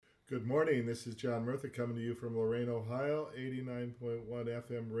Good morning. This is John Murtha coming to you from Lorain, Ohio, 89.1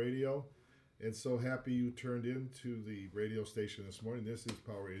 FM radio. And so happy you turned into the radio station this morning. This is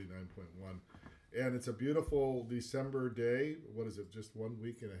Power 89.1. And it's a beautiful December day. What is it, just 1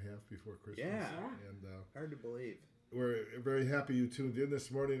 week and a half before Christmas? Yeah. And Hard to believe. we're very happy you tuned in this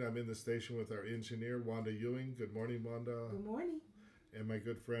morning. I'm in the station with our engineer, Wanda Ewing. Good morning, Wanda. Good morning. And my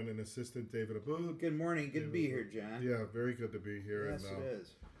good friend and assistant, David Aboud. Good morning. Good to be here, John. Yeah, very good to be here. Yes, and, it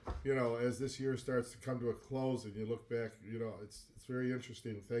is. You know, as this year starts to come to a close and you look back, you know, it's very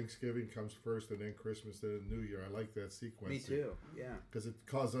interesting. Thanksgiving comes first and then Christmas, then the New Year. I like that sequence. Me too, yeah. Because it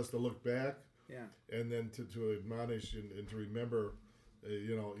causes us to look back Yeah. and then to admonish and to remember,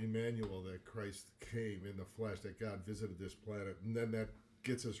 you know, Emmanuel, that Christ came in the flesh, that God visited this planet. And then that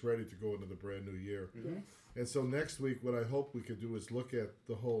gets us ready to go into the brand new year. Mm-hmm. Yes. And so next week, what I hope we could do is look at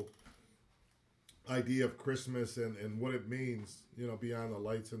the whole idea of Christmas and what it means, you know, beyond the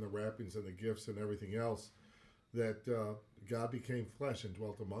lights and the wrappings and the gifts and everything else, that God became flesh and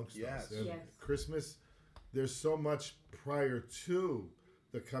dwelt amongst Yes. us. And Yes. Christmas, there's so much prior to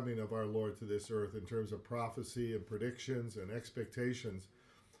the coming of our Lord to this earth in terms of prophecy and predictions and expectations.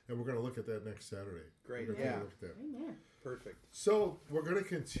 And we're going to look at that next Saturday. Great, We're gonna yeah. look at that. Amen. Perfect. So we're going to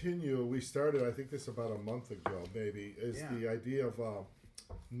continue. We started, I think this about a month ago, maybe, is Yeah. the idea of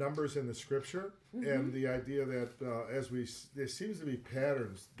numbers in the Scripture, and the idea that there seems to be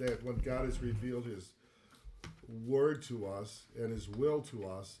patterns that when God has revealed His Word to us and His will to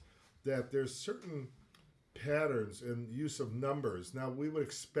us, that there's certain patterns in use of numbers. Now we would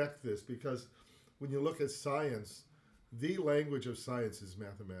expect this because when you look at science, the language of science is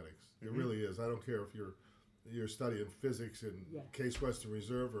mathematics. It really is. I don't care if you're studying physics in Yeah. Case Western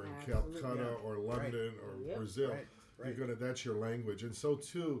Reserve or in Absolutely. Calcutta Yeah. or London or Yep. Brazil. Right. That's your language. And so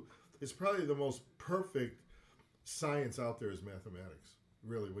too, it's probably the most perfect science out there is mathematics,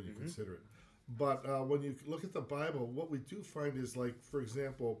 really, when you consider it. But when you look at the Bible, what we do find is, like, for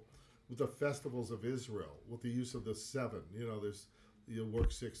example, with the festivals of Israel, with the use of the seven, you know, you'll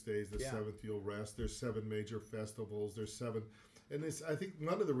work 6 days, the Yeah. seventh you'll rest. There's 7 major festivals. There's 7. And I think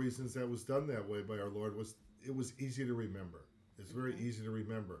one of the reasons that was done that way by our Lord was it was easy to remember. It's very easy to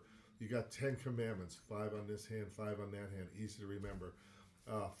remember. You got 10 commandments, 5 on this hand, 5 on that hand, easy to remember.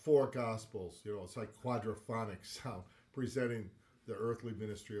 4 gospels, you know, it's like quadraphonic sound, presenting the earthly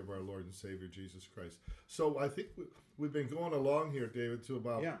ministry of our Lord and Savior Jesus Christ. So I think we've been going along here, David, to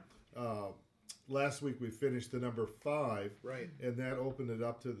about last week we finished the number 5, Right. and that opened it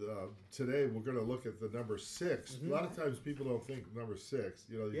up to today we're going to look at the number 6. A lot of times people don't think number 6.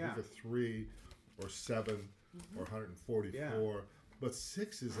 You know, you Yeah. think of 3 or 7 or 144. But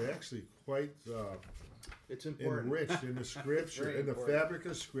 6 is actually quite It's important. enriched in the Scripture, Very in the important. fabric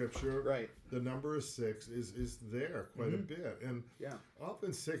of Scripture. Right. The number of 6 is there quite a bit, and Yeah.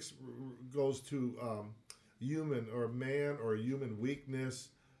 often 6 goes to human or man or human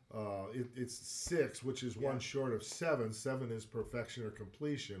weakness. It's 6, which is one short of 7. 7 is perfection or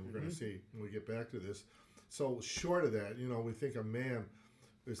completion. We're going to see when we get back to this. So short of that, you know, we think of man.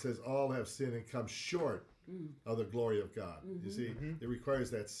 It says all have sinned and come short of the glory of God. You see, it requires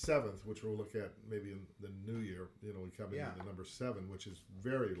that 7th, which we'll look at maybe in the new year. You know, we come into the number 7, which is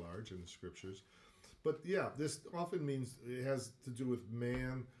very large in the Scriptures. But yeah, this often means it has to do with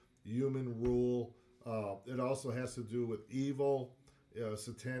man, human rule. It also has to do with evil,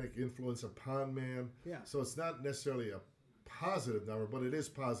 satanic influence upon man. Yeah. So it's not necessarily a positive number, but it is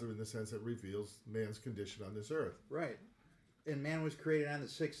positive in the sense that it reveals man's condition on this earth. Right. And man was created on the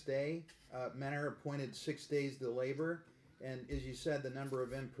 6th day. Men are appointed 6 days to labor. And as you said, the number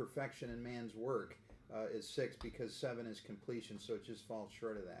of imperfection in man's work is 6 because 7 is completion, so it just falls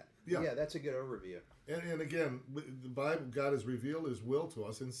short of that. Yeah. That's a good overview. And again, the Bible, God has revealed His will to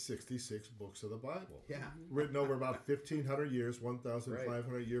us in 66 books of the Bible. Yeah. Written over about 1,500 years,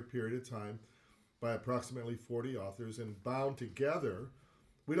 1,500 year period of time by approximately 40 authors and bound together.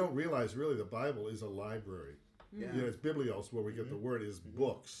 We don't realize really the Bible is a library. Yeah. You know, it's biblios, where we get the word is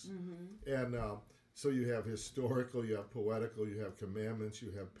books. And so you have historical, you have poetical, you have commandments,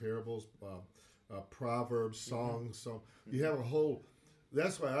 you have parables, proverbs, songs. So you have a whole.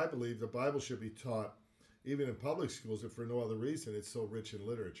 That's why I believe the Bible should be taught even in public schools, if for no other reason. It's so rich in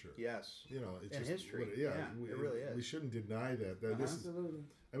literature. Yes. You know, it's And just history. it It really is. We shouldn't deny that. This is, Absolutely.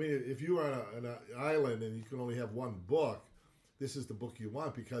 I mean, if you are on an island and you can only have one book, this is the book you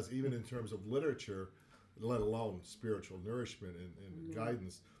want, because even in terms of literature, let alone spiritual nourishment and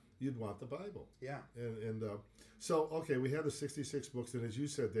guidance, you'd want the Bible. Yeah. And so, okay, we have the 66 books, and as you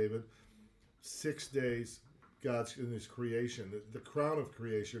said, David, 6 days, God's in His creation. The crown of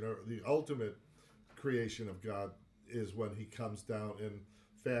creation, or the ultimate creation of God, is when He comes down and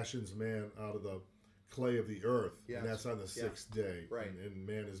fashions man out of the clay of the earth, Yes. and that's on the sixth day. Right. And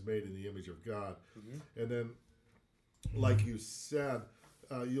man is made in the image of God. Mm-hmm. And then, like you said,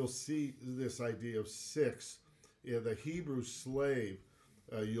 you'll see this idea of six. Yeah, the Hebrew slave,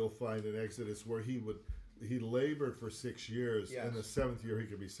 you'll find in Exodus where he labored for 6 years, Yes. and the seventh year he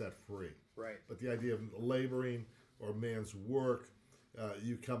could be set free. Right. But the idea of laboring or man's work,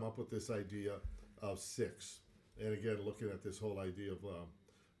 you come up with this idea of six. And again, looking at this whole idea of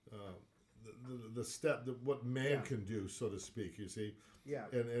the step, what man Yeah. can do, so to speak, you see. Yeah.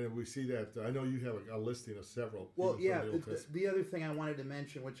 And we see that, I know you have a listing of several. Well, even yeah. from the Old Testament. The other thing I wanted to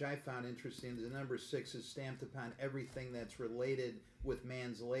mention, which I found interesting, the number 6 is stamped upon everything that's related with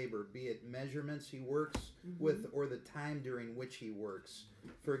man's labor, be it measurements he works with or the time during which he works.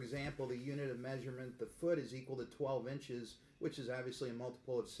 For example, the unit of measurement, the foot, is equal to 12 inches, which is obviously a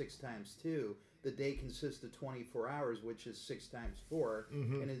multiple of 6 times 2. The day consists of 24 hours, which is 6 times 4.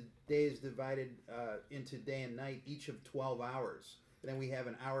 And a day is divided into day and night, each of 12 hours. And then we have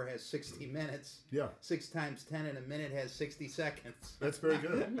an hour has 60 minutes. Yeah. 6 times 10, and a minute has 60 seconds. That's very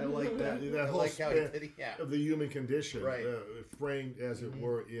good. I like that. That I whole like how he span did it. Yeah. of the human condition, Right. Framed as it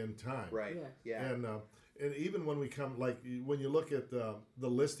were in time. Right. Yeah. And even when we come, like when you look at the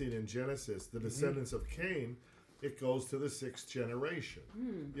listing in Genesis, the descendants of Cain, it goes to the 6th generation.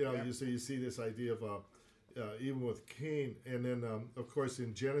 You know, Yeah. you see this idea of even with Cain, and then of course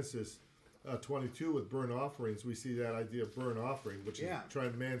in Genesis 22 with burnt offerings, we see that idea of burnt offering, which Yeah.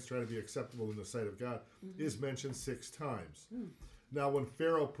 is man's trying to be acceptable in the sight of God, is mentioned 6 times. Now, when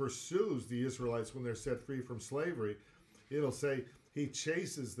Pharaoh pursues the Israelites when they're set free from slavery, it'll say he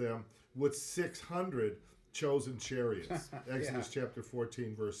chases them with 600 chosen chariots. Exodus chapter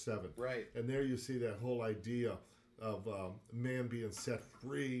 14, verse 7. Right. And there you see that whole idea of man being set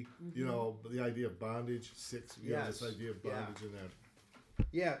free, you know, the idea of bondage, this idea of bondage in that.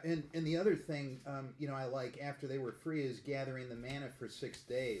 Yeah, and the other thing, I like after they were free is gathering the manna for 6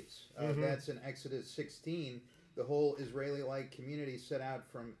 days. That's in Exodus 16. The whole Israeli-like community set out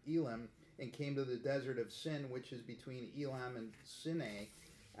from Elim and came to the desert of Sin, which is between Elam and Sinai,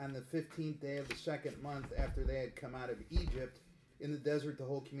 on the 15th day of the 2nd month after they had come out of Egypt. In the desert, the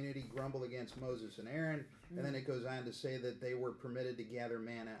whole community grumbled against Moses and Aaron, and then it goes on to say that they were permitted to gather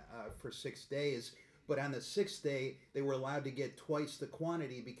manna for 6 days. But on the 6th day, they were allowed to get twice the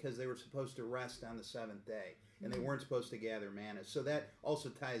quantity because they were supposed to rest on the 7th day. And they weren't supposed to gather manna. So that also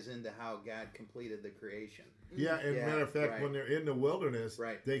ties into how God completed the creation. Yeah, and matter of fact, when they're in the wilderness,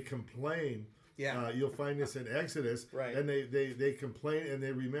 they complain. Yeah. You'll find this in Exodus. Right. And they complain and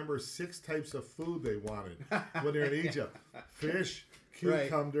they remember 6 types of food they wanted when they're in Egypt. Fish,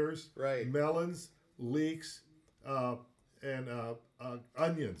 cucumbers, melons, leeks, and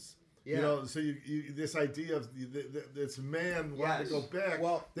onions. Yeah. You know, so you this idea of this man wanted to go back.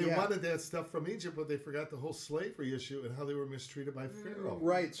 Well, they wanted that stuff from Egypt, but they forgot the whole slavery issue and how they were mistreated by Pharaoh.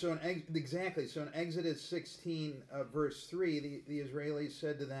 Right. So in Exodus 16, verse 3, the Israelis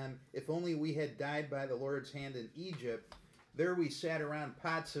said to them, "If only we had died by the Lord's hand in Egypt. There we sat around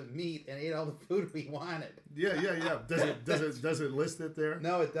pots of meat and ate all the food we wanted." Yeah. Does it list it there?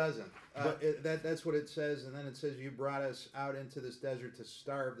 No, it doesn't. That's what it says, and then it says, "You brought us out into this desert to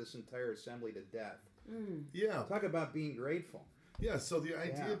starve this entire assembly to death." Yeah. Talk about being grateful. Yeah. So the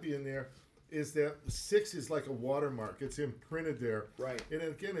idea being there is that 6 is like a watermark. It's imprinted there. Right. And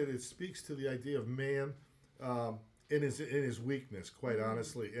again, it speaks to the idea of man in his weakness, quite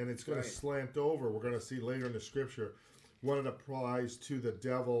honestly, and it's going to slant over. We're going to see later in the scripture when it applies to the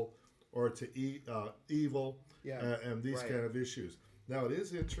devil or to evil and these kind of issues. Now, it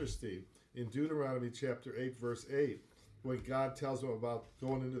is interesting in Deuteronomy chapter 8, verse 8, when God tells them about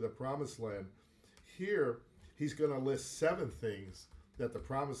going into the promised land. Here, he's going to list 7 things that the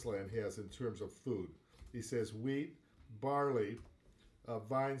promised land has in terms of food. He says wheat, barley,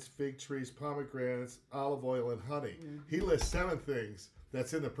 vines, fig trees, pomegranates, olive oil, and honey. He lists 7 things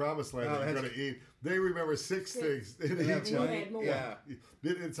that's in the promised land that you're going to eat. They remember 6 things in Egypt. Yeah.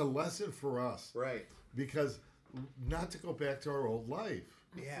 It's a lesson for us. Right. Because not to go back to our old life.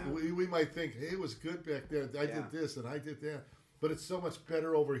 Yeah. We might think, hey, it was good back there. I did this and I did that. But it's so much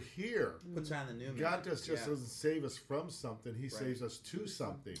better over here. Puts on the new man. God just doesn't save us from something. He saves us to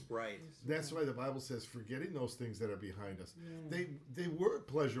something. Right. That's why the Bible says, forgetting those things that are behind us. They were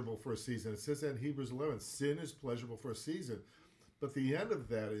pleasurable for a season. It says that in Hebrews 11, sin is pleasurable for a season. But the end of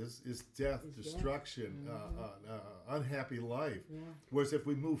that is death, destruction, unhappy life. Yeah. Whereas if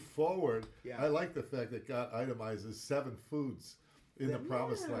we move forward, I like the fact that God itemizes 7 foods in the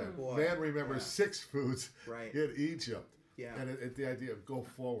promised land. Boy. Man remembers 6 foods in Egypt. Yeah. And the idea of go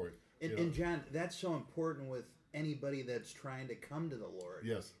forward. And John, that's so important with anybody that's trying to come to the Lord.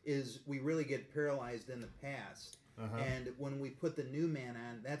 Yes. Is we really get paralyzed in the past, and when we put the new man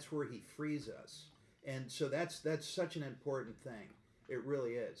on, that's where he frees us. And so that's such an important thing. It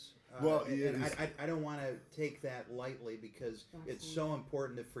really is. Well, and I don't want to take that lightly because it's so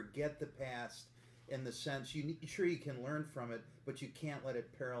important to forget the past in the sense sure you can learn from it, but you can't let it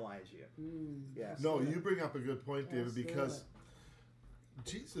paralyze you. Yes. No, you bring up a good point, David, because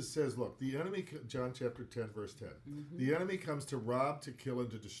Jesus says, look, the enemy, John chapter 10, verse 10, the enemy comes to rob, to kill,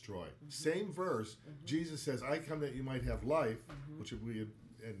 and to destroy. Same verse, Jesus says, I come that you might have life, which we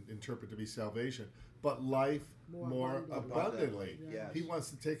interpret to be salvation, but life more abundantly. Yes. He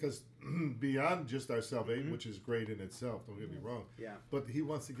wants to take us beyond just our salvation, which is great in itself, don't get me wrong. Yeah. But he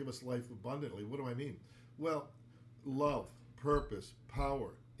wants to give us life abundantly. What do I mean? Well, love, purpose,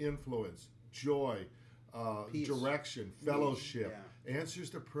 power, influence, joy, Peace. Direction, fellowship, answers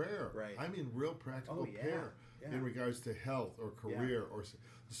to prayer. Right. I mean, real practical prayer Yeah. in regards to health or career or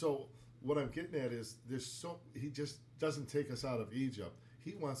so. What I'm getting at is he just doesn't take us out of Egypt.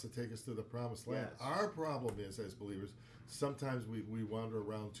 He wants to take us to the promised land. Yes. Our problem is, as believers, sometimes we wander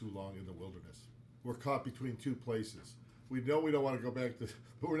around too long in the wilderness. We're caught between two places. We know we don't want to go back to,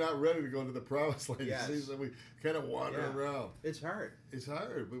 but we're not ready to go to the promised land. Yes. So we kind of wander around. It's hard. It's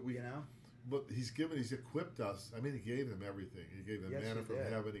hard, but But he's equipped us. I mean, he gave them everything. He gave them manna from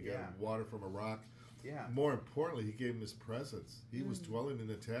heaven. He gave them water from a rock. Yeah. More importantly, he gave them his presence. He was dwelling in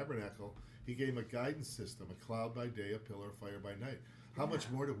the tabernacle. He gave him a guidance system, a cloud by day, a pillar of fire by night. How much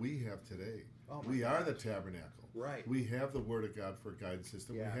more do we have today? Oh, we are the tabernacle. Right. We have the Word of God for a guidance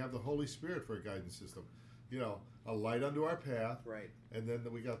system. Yeah. We have the Holy Spirit for a guidance system. You know, a light unto our path. Right. And then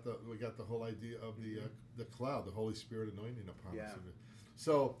we got the whole idea of the cloud, the Holy Spirit anointing upon us.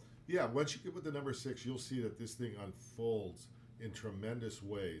 So once you get with the number 6, you'll see that this thing unfolds in tremendous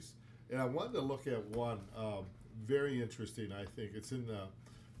ways. And I wanted to look at one very interesting. I think it's in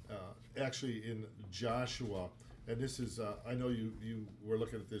actually in Joshua. And this is, I know you were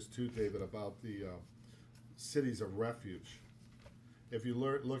looking at this too, David, about the cities of refuge. If you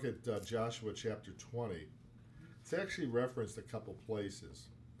look at Joshua chapter 20, it's actually referenced a couple places.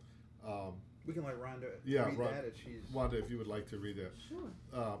 We can let Rhonda read that if she's... Wanda, if you would like to read that.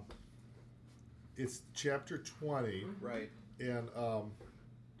 Sure. It's chapter 20. Right. And...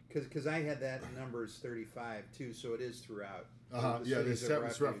 Because I had that in Numbers 35 too, so it is throughout.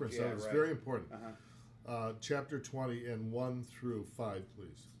 It's referenced. Yeah, it's right. very important. Chapter 20 and 1 through 5,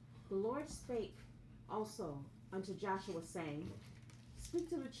 please. The Lord spake also unto Joshua, saying, Speak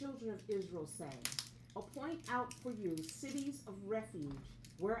to the children of Israel, saying, Appoint out for you cities of refuge,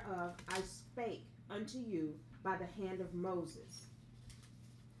 whereof I spake unto you by the hand of Moses,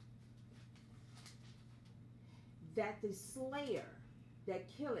 that the slayer that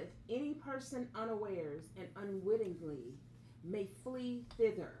killeth any person unawares and unwittingly may flee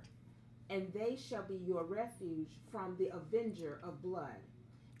thither, and they shall be your refuge from the avenger of blood.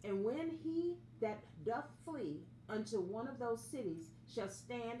 And when he that doth flee unto one of those cities shall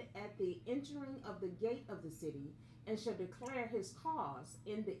stand at the entering of the gate of the city, and shall declare his cause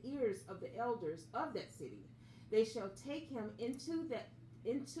in the ears of the elders of that city, they shall take him into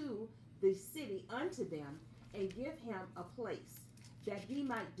the city unto them, and give him a place, that he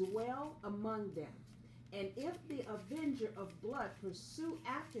might dwell among them. And if the avenger of blood pursue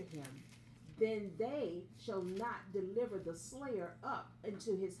after him, then they shall not deliver the slayer up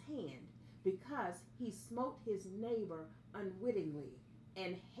into his hand, because he smote his neighbor unwittingly,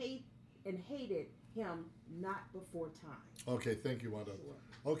 and hated him not before time. Okay, thank you, Wanda.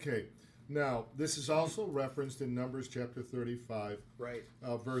 Okay, now this is also referenced in Numbers chapter 35, right,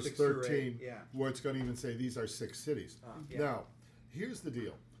 verse 13, where it's going to even say these are 6 cities. Now, here's the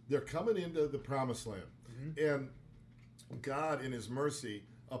deal. They're coming into the promised land, and God, in his mercy,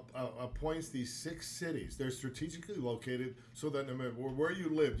 appoints these 6 cities. They're strategically located so that no matter where you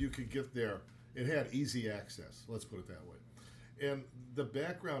lived, you could get there. It had easy access, let's put it that way. And the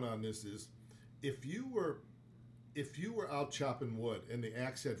background on this is, if you were out chopping wood and the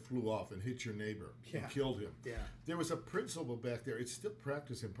axe head flew off and hit your neighbor and killed him, there was a principle back there. It's still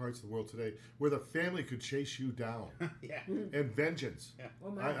practiced in parts of the world today where the family could chase you down. And vengeance.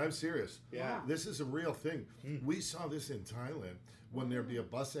 I'm serious. This is a real thing. We saw this in Thailand when there'd be a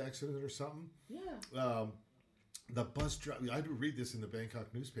bus accident or something. The bus driver, I do read this in the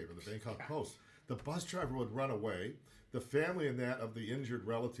Bangkok newspaper, the Bangkok Post. The bus driver would run away. The family and that of the injured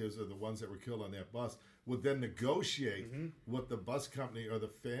relatives of the ones that were killed on that bus would then negotiate with the bus company or the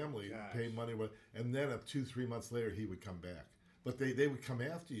family, pay money, and then 2-3 months later he would come back. But they would come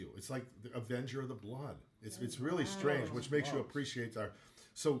after you. It's like the avenger of the blood. It's really strange, which makes you appreciate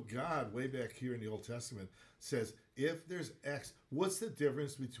So God, way back here in the Old Testament, says if there's X, what's the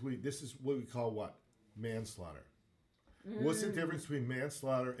difference between, this is what we call what? Manslaughter. What's the difference between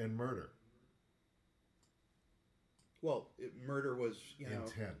manslaughter and murder? Well, murder was,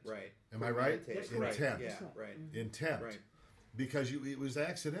 Intent. right. Am I right? Premeditated. That's Intent. Right. Yeah, That's right. Intent. Right. Because it was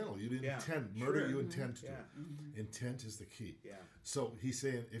accidental. You didn't Yeah, intend. Murder, sure. you intend to do. Yeah. Intent is the key. Yeah. So he's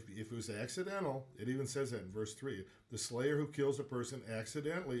saying if it was accidental, it even says that in verse 3, the slayer who kills a person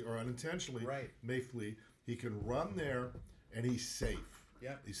accidentally or unintentionally Right. may flee. He can run there and he's safe.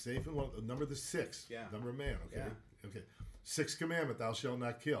 Yeah. He's safe in number the 6. Yeah. Number of man, okay? Yeah. Okay. 6th commandment, thou shalt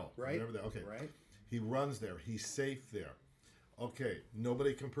not kill. Right. Remember that? Okay. Right. He runs there. He's safe there. Okay.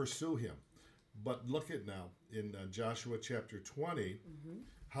 Nobody can pursue him. But look at now in Joshua chapter 20,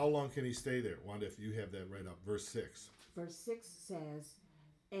 how long can he stay there? Wanda, if you have that right up, verse 6. Verse 6 says,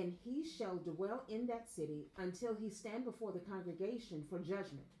 and he shall dwell in that city until he stand before the congregation for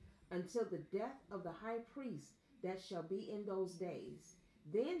judgment, until the death of the high priest that shall be in those days.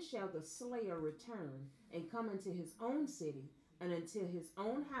 Then shall the slayer return and come into his own city, and until his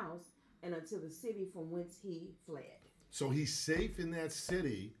own house, and until the city from whence he fled. So he's safe in that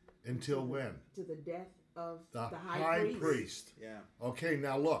city until when? To the death of The the high priest. Yeah. Okay,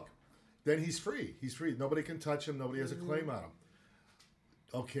 now look. Then he's free. He's free. Nobody can touch him. Nobody has a claim on him.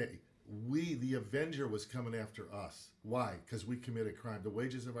 Okay, the avenger was coming after us. Why? Because we committed crime. The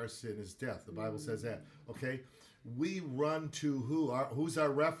wages of our sin is death. The Bible says that. Okay? We run to who? Who's our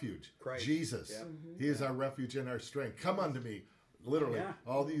refuge? Christ. Jesus. Yeah. He is our refuge and our strength. Come unto me. Literally, Yeah.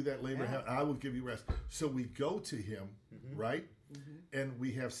 all of you that labor, Yeah. I will give you rest. So we go to him, right? And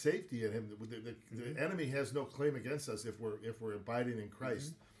we have safety in him. The enemy has no claim against us if we're abiding in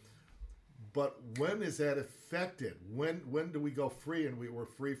Christ. But when is that affected? When do we go free and we're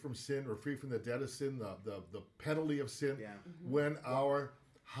free from sin? We're free from the debt of sin, the penalty of sin. Yeah. When our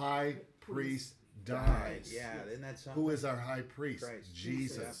high priest dies. Yeah. Isn't that something? Who is our high priest? Christ.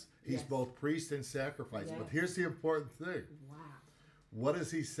 Jesus. Yeah. He's Yes. both priest and sacrifice. Yes. But here's the important thing. Wow. What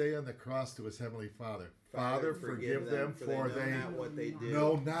does he say on the cross to his heavenly Father? Father, forgive them for know they not what they do.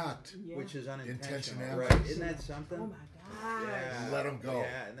 know not. Yeah. Which is unintentional. Intentionality. Right. Isn't that something? Oh my God. Yeah. Let him go.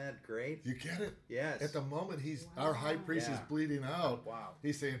 Yeah. Isn't that great? You get it? Yes. At the moment our high priest is Yeah. bleeding out. Wow.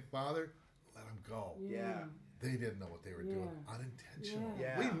 He's saying, Father, let him go. Yeah. They didn't know what they were doing. Unintentional.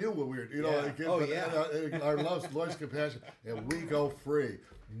 Yeah. We knew what we were doing. Yeah. Again, Oh, but yeah. our Lord's compassion. And we go free.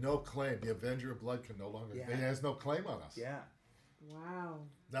 No claim. The avenger of blood can no longer, Yeah. he has no claim on us. Yeah. Wow.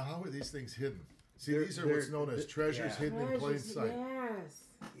 Now, how are these things hidden? See, They're- these are what's they're- known as treasures yeah. hidden in plain Treasures, sight. Yes.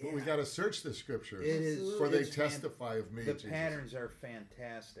 But we got to search the scriptures. It is. For they it's testify of me. The Jesus. patterns are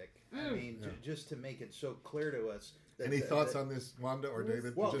fantastic. I mean, Yeah. just to make it so clear to us. That, Any that- thoughts that- on this, Wanda or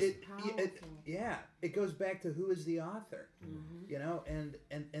David? Well, Just- yeah, it goes back to who is the author, Mm-hmm. you know,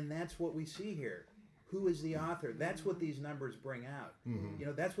 and that's what we see here. Who is the author? That's what these numbers bring out. Mm-hmm. You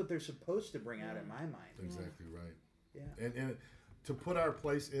know, that's what they're supposed to bring out in my mind. exactly right. Yeah. And to put our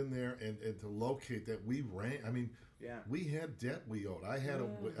place in there and to locate that we ran. I mean, Yeah. we had debt we owed. I had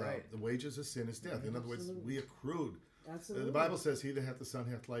Right. the wages of sin is death. In other words, Absolutely. we accrued. Absolutely. The Bible says, "He that hath the Son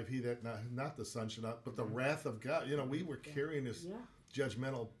hath life; he that not the Son shall not." But the wrath of God. You know, we were carrying this Yeah.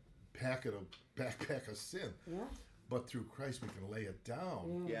 judgmental backpack of sin. Yeah. But through Christ, we can lay it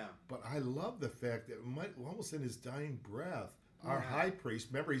down. Yeah. But I love the fact that almost in his dying breath, our Yeah. high priest,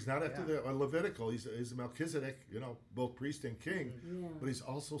 remember, he's not after Yeah. the Levitical, he's a Melchizedek, you know, both priest and king, Yeah. but he's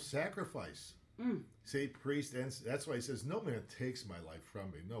also sacrifice. See, priest, and that's why he says, no man takes my life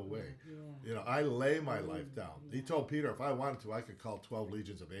from me. No way. Yeah. You know, I lay my life down. He told Peter, if I wanted to, I could call 12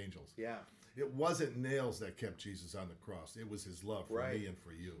 legions of angels. Yeah. It wasn't nails that kept Jesus on the cross. It was his love for Right. me and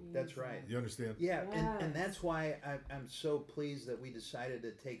for you. That's right. You understand? Yeah, and Yes. that's why I'm so pleased that we decided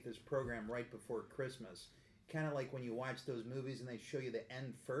to take this program right before Christmas. Kind of like when you watch those movies and they show you the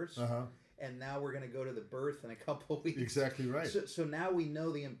end first, Uh-huh. and now we're going to go to the birth in a couple of weeks. Exactly right. So now we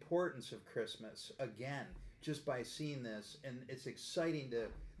know the importance of Christmas again just by seeing this, and it's exciting to.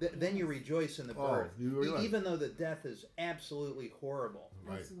 Then you rejoice in the Oh, birth, you realize- even though the death is absolutely horrible.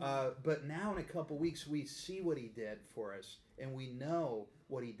 Right. Absolutely. But now in a couple weeks we see what he did for us, and we know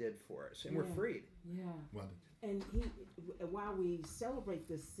what he did for us, and we're Yeah. freed. Yeah. Wanda. And while we celebrate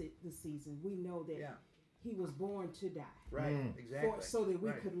this season, we know that Yeah. he was born to die, Right, exactly. so that we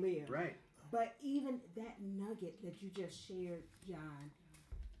Right. could live. Right. But even that nugget that you just shared, John,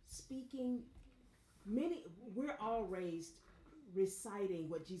 speaking, we're all raised reciting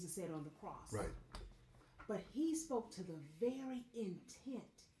what Jesus said on the cross. Right. But he spoke to the very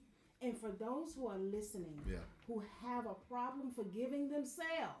intent. And for those who are listening, Yeah. who have a problem forgiving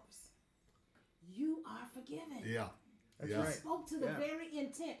themselves, you are forgiven. Yeah. That's Yeah. He right. spoke to the Yeah. very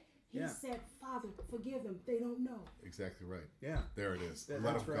intent. He Yeah. said, Father, forgive them. They don't know. Exactly right. Yeah. There it is. That's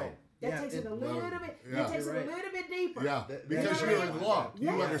Let him right. go. That Yeah, takes it a and- little Well, bit. yeah. That takes You're it right. a little bit deeper. Yeah, That- because that's you're right. in law.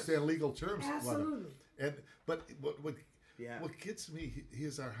 Yes. You understand legal terms. Wanda. Absolutely. And but what Yeah. what gets me, he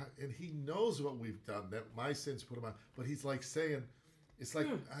is our, and he knows what we've done. That my sins put him on. But he's like saying, it's like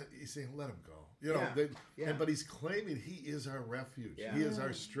he's saying, let him go. You know, Yeah. they, Yeah. but he's claiming he is our refuge. Yeah. He is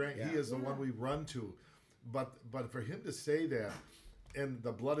our strength. He Yeah. is the one we run to. But for him to say that, and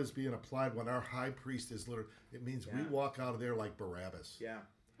the blood is being applied when our high priest is literally, it means we Yeah. walk out of there like Barabbas. Yeah.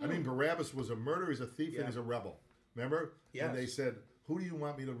 I mean, Barabbas was a murderer, he's a thief, Yeah. and he's a rebel. Remember? Yes. And they said, who do you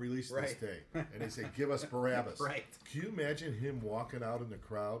want me to release this Right. day? And they said, give us Barabbas. Right. Can you imagine him walking out in the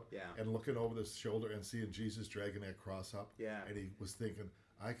crowd Yeah. and looking over the shoulder and seeing Jesus dragging that cross up? Yeah. And he was thinking,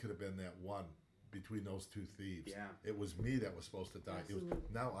 I could have been that one between those two thieves. Yeah. It was me that was supposed to die. It was,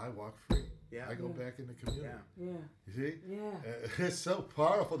 Absolutely. now I walk free. Yeah. I go Yeah. back in the community. Yeah. Yeah. You see? Yeah. It's so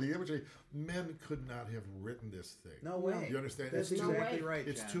powerful, the imagery. Men could not have written this thing. No way. You understand? That's It's no exactly way. right.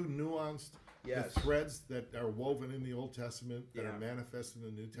 It's John. too nuanced. Yes. The threads that are woven in the Old Testament that Yeah. Mm-hmm. are manifest in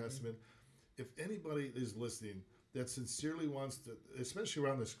the New Testament. If anybody is listening that sincerely wants to, especially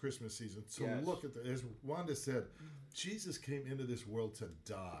around this Christmas season, to Yes. look at as Wanda said, Jesus came into this world to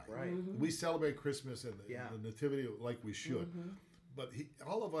die. Right. We celebrate Christmas and Yeah. the nativity like we should. But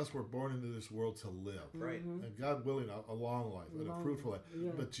all of us were born into this world to live. Right. And God willing, a long life and a Long fruitful life, life.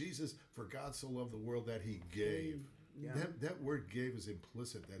 yeah. But Jesus, for God so loved the world that he gave. Yeah. That word gave is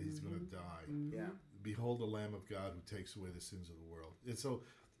implicit that he's going to die. Yeah. Behold the Lamb of God who takes away the sins of the world. And so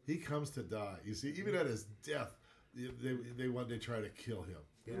he comes to die. You see, even at his death, they try to kill him.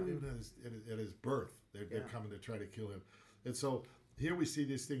 Yeah. Even at his birth, they're Yeah. coming to try to kill him. And so here we see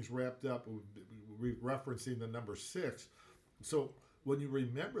these things wrapped up, referencing the number 6. So when you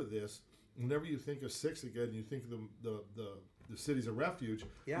remember this, whenever you think of 6 again, you think of the cities of refuge,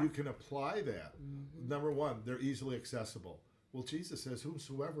 Yeah. you can apply that. Number 1, they're easily accessible. Well, Jesus says,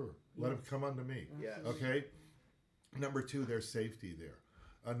 whomsoever, let him come unto me. Yes. Okay? Number 2, there's safety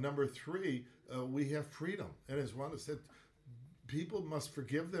there. Number 3, we have freedom. And as Wanda said, people must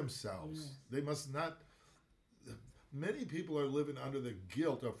forgive themselves. Yes. They must not. Many people are living under the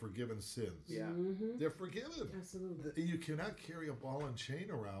guilt of forgiven sins. Yeah. They're forgiven. Absolutely. You cannot carry a ball and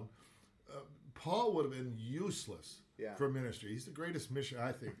chain around. Paul would have been useless Yeah. for ministry. He's the greatest missionary,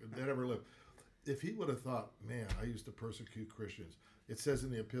 I think, that ever lived. If he would have thought, man, I used to persecute Christians. It says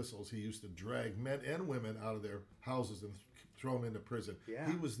in the epistles he used to drag men and women out of their houses and throw them into prison. Yeah.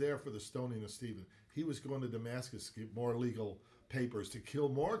 He was there for the stoning of Stephen. He was going to Damascus to get more legal papers to kill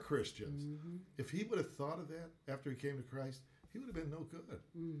more Christians. If he would have thought of that after he came to Christ, he would have been no good.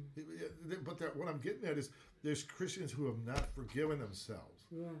 But what I'm getting at is there's Christians who have not forgiven themselves.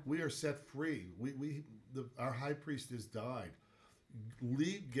 Yeah. We are set free. Our high priest has died.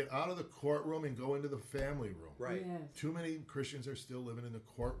 Get out of the courtroom and go into the family room. Right. Yes. Too many Christians are still living in the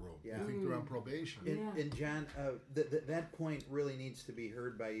courtroom. Yeah. I think they're on probation. And John, that point really needs to be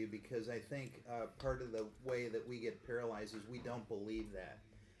heard by you, because I think part of the way that we get paralyzed is we don't believe that.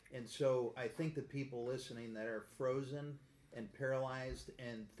 And so I think the people listening that are frozen and paralyzed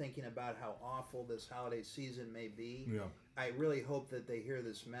and thinking about how awful this holiday season may be, Yeah. I really hope that they hear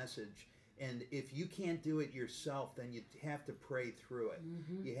this message. And if you can't do it yourself, then you have to pray through it.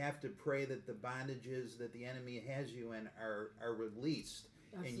 You have to pray that the bondages that the enemy has you in are released,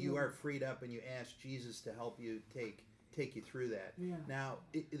 and you Absolutely. are freed up, and you ask Jesus to help you take you through that. Yeah. Now,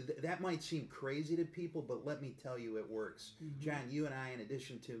 that might seem crazy to people, but let me tell you, it works. John, you and I, in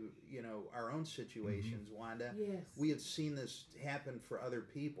addition to our own situations, Wanda, Yes. we have seen this happen for other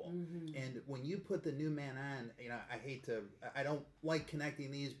people. And when you put the new man on, I don't like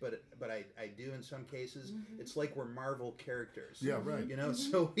connecting these, but I do in some cases. It's like we're Marvel characters. Yeah, right.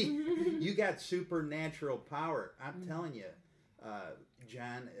 So you got supernatural power. I'm telling you,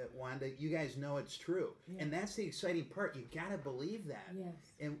 John, Wanda, you guys know it's true. Yeah. And that's the exciting part. You got to believe that. Yes.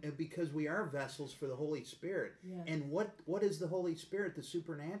 And because we are vessels for the Holy Spirit. Yes. And what is the Holy Spirit? The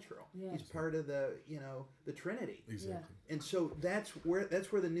supernatural. Yes. He's part of the the Trinity. Exactly. And so that's where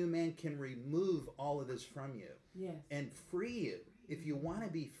the new man can remove all of this from you Yes. and free you. If you want to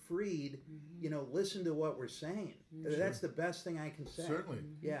be freed, listen to what we're saying. That's the best thing I can say. Certainly.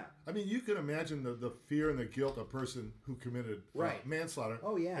 Yeah. I mean, you can imagine the fear and the guilt of a person who committed Right. manslaughter.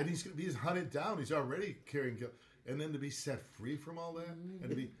 Oh, yeah. And he's hunted down. He's already carrying guilt. And then to be set free from all that, and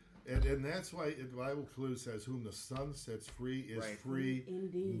to be, and that's why the Bible clearly says, "Whom the Son sets free is Right. free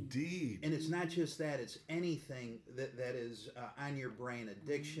Indeed. And it's not just that; it's anything that is on your brain.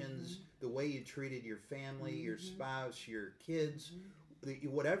 Addictions, the way you treated your family, your spouse, your kids.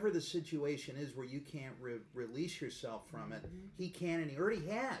 whatever the situation is where you can't release yourself from it, he can, and he already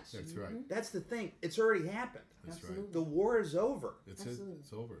has. That's right. That's the thing. It's already happened. That's Absolutely. right. The war is over. Absolutely.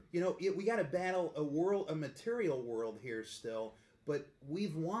 It's over. You know, we got to battle a material world here still, but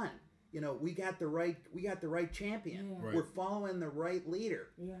we've won. You know, we got the right champion. Yeah. Right. We're following the right leader.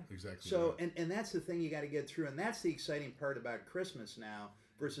 Yeah. Exactly. So, right. and that's the thing you got to get through, and that's the exciting part about Christmas now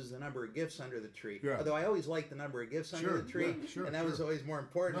versus the number of gifts under the tree. Yeah. Although I always liked the number of gifts under Sure, the tree, yeah, sure, and that was sure. always more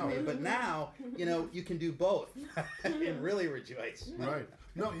important No. to me. But now, you know, you can do both and really rejoice. Right.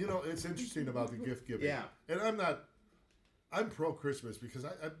 No, you know, it's interesting about the gift giving. Yeah. And I'm pro Christmas because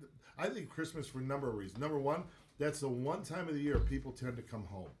I think Christmas for a number of reasons. Number one, that's the one time of the year people tend to come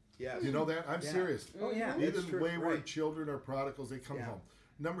home. Yes. You know that? I'm Yeah. serious. Oh yeah, Even that's true. wayward Right. children or prodigals, they come Yeah. home.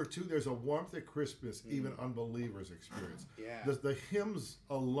 Number two, there's a warmth at Christmas even unbelievers experience. Yeah. The hymns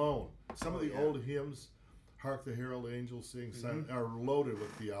alone, some of Oh, the yeah. old hymns, Hark the Herald Angels Sing, are loaded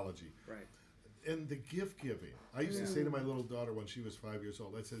with theology. Right. And the gift giving. I used to say to my little daughter when she was 5 years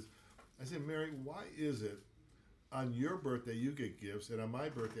old, I said, Mary, why is it on your birthday you get gifts and on my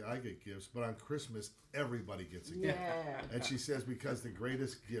birthday I get gifts, but on Christmas everybody gets a gift? Yeah. And she says, because the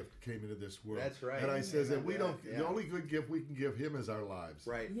greatest gift came into this world. That's right. And I says that we Yeah, don't. yeah. The only good gift we can give him is our lives.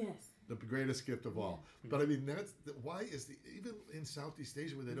 Right. Yes. The greatest gift of all. But I mean, why is even in Southeast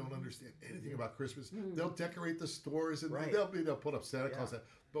Asia where they don't understand anything about Christmas, they'll decorate the stores and Right. they'll put up Santa Claus. Yeah.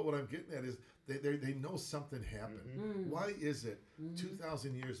 But what I'm getting at is they know something happened. Why is it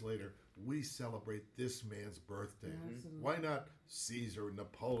 2,000 years later we celebrate this man's birthday? Absolutely. Why not Caesar,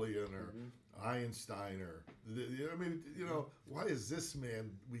 Napoleon, or Einstein, or I mean, you know, why is this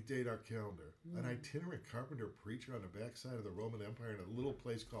man we date our calendar? An itinerant carpenter preacher on the backside of the Roman Empire in a little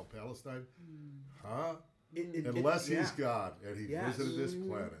place called Palestine? Huh? Unless he's yeah. God and he Yes. visited this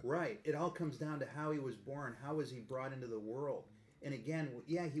planet. Right. It all comes down to how he was born, how was he brought into the world. And again,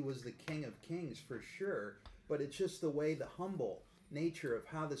 yeah, he was the King of Kings for sure, but it's just the way, the humble nature of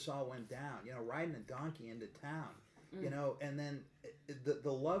how this all went down. You know, riding a donkey into town, you know, and then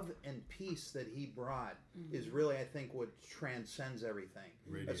the love and peace that he brought is really, I think, what transcends everything,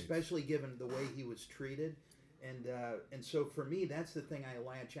 Radiates. especially given the way he was treated. And so for me, that's the thing I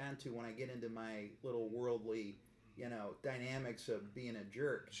latch onto when I get into my little worldly, you know, dynamics of being a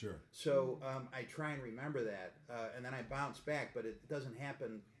jerk. Sure. So I try and remember that, and then I bounce back, but it doesn't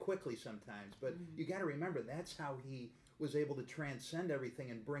happen quickly sometimes. But you got to remember that's how he was able to transcend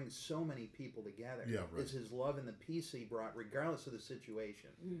everything and bring so many people together. Yeah, right. Is his love and the peace he brought, regardless of the situation.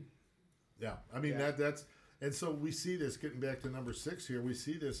 Yeah, I mean Yeah. that's and so we see this getting back to number 6 here. We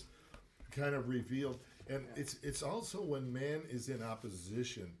see this kind of revealed, and it's also when man is in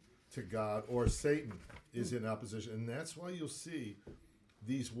opposition to God or Satan is in opposition, and that's why you'll see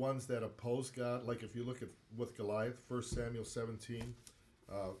these ones that oppose God. Like if you look at with Goliath, 1 Samuel 17.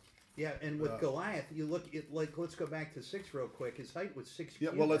 Yeah, and with Goliath, you look at, like, let's go back to 6 real quick. His height was 6 Yeah,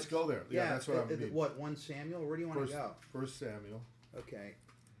 cubits. well, let's go there. Yeah, that's what I mean. What, 1 Samuel? Where do you want to go? 1 Samuel. Okay.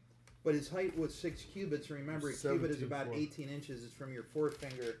 But his height was 6 cubits. And remember, a cubit is about 17.4. 18 inches. It's from your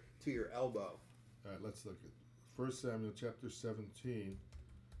forefinger to your elbow. All right, let's look at 1 Samuel chapter 17,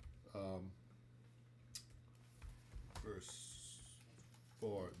 verse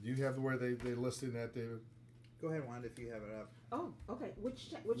 4. Do you have where they listed that, David? Go ahead, Wanda, if you have it up. Oh, okay. Which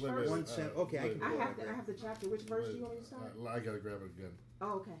Wait, verse? wait, One cent. Okay, I can I pull it have up the there. I have the chapter. Which verse do you want me to start? I gotta grab it again.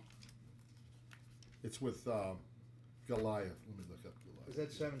 Oh, okay. It's with Goliath. Let me look up Is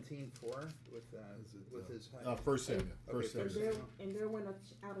Goliath. that 17:4 with Is it, with his height? 1 Samuel. Okay, 1 And Samuel. there went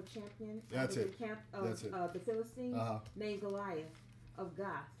out a champion That's out of it. the camp That's it. of the Philistines Uh-huh. named Goliath of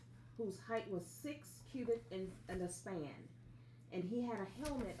Gath, whose height was 6 cubits and a span. And he had a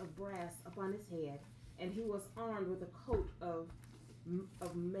helmet of brass upon his head, and he was armed with a coat of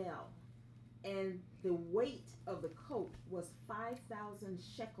mail. And the weight of the coat was 5,000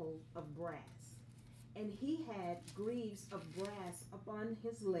 shekels of brass. And he had greaves of brass upon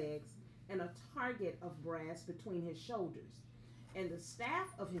his legs, and a target of brass between his shoulders. And the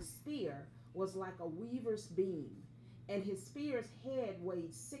staff of his spear was like a weaver's beam, and his spear's head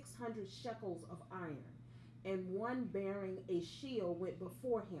weighed 600 shekels of iron, and one bearing a shield went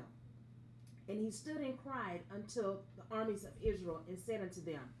before him. And he stood and cried unto the armies of Israel, and said unto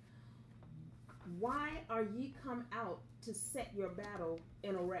them, Why are ye come out to set your battle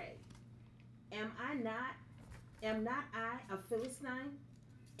in array? Am not I a Philistine,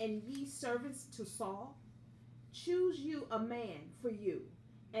 and ye servants to Saul? Choose you a man for you,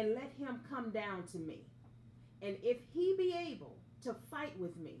 and let him come down to me. And if he be able to fight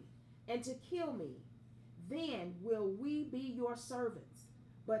with me, and to kill me, then will we be your servants.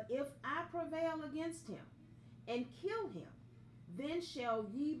 But if I prevail against him, and kill him, then shall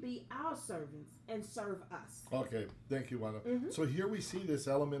ye be our servants and serve us. Okay, thank you, Wanda. Mhm. So here we see this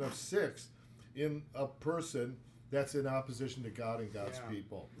element of 6 in a person that's in opposition to God and God's Yeah.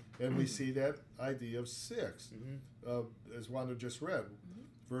 people. And we see that idea of 6, as Wanda just read.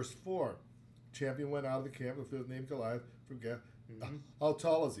 Verse 4, champion went out of the camp with a named Goliath from Gath. How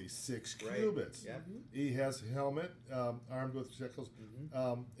tall is he? 6 Right. cubits. Yep. He has a helmet, armed with sickles,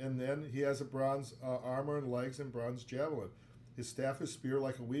 and then he has a bronze armor and legs and bronze javelin. His staff is spear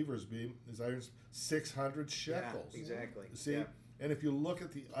like a weaver's beam. His iron 600 shekels. Yeah, exactly. See, Yeah. and if you look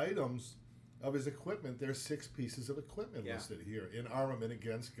at the items of his equipment, there's 6 pieces of equipment Yeah. listed here in armament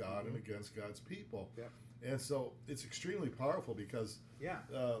against God and against God's people. Yeah. And so it's extremely powerful because Yeah.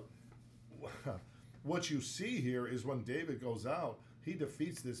 what you see here is when David goes out, he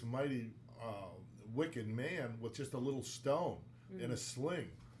defeats this mighty wicked man with just a little stone and a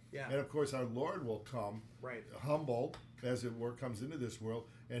sling. Yeah. And of course, our Lord will come, Right. humble as it were, comes into this world,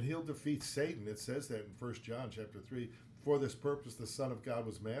 and he'll defeat Satan. It says that in 1 John chapter 3. For this purpose, the Son of God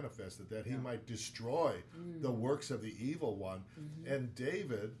was manifested, that he might destroy the works of the evil one. And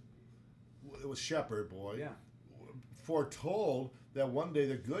David, it was shepherd boy, Yeah. foretold that one day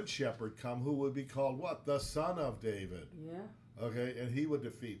the good shepherd come, who would be called what? The Son of David. Yeah. Okay, and he would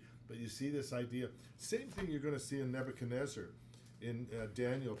defeat. But you see this idea. Same thing you're going to see in Nebuchadnezzar in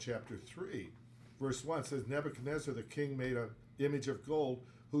Daniel chapter 3. Verse 1 says, Nebuchadnezzar the king made an image of gold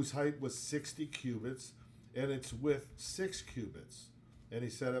whose height was 60 cubits and its width 6 cubits. And he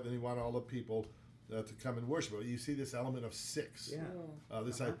set up and he wanted all the people to come and worship it. You see this element of 6. Yeah.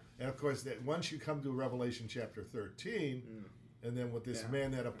 And of course, that once you come to Revelation chapter 13, and then with this Yeah.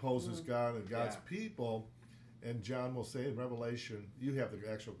 man that opposes God and God's Yeah. people, and John will say in Revelation, you have the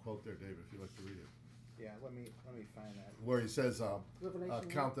actual quote there, David, if you'd like to read it, Yeah. Let me find that. where he says, Revelation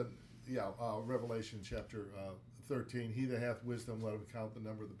count the, Revelation chapter 13, he that hath wisdom, let him count the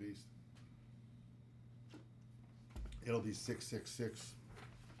number of the beast. It'll be 666.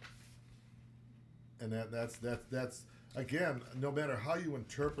 And that's again, no matter how you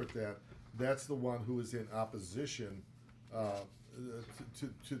interpret that, that's the one who is in opposition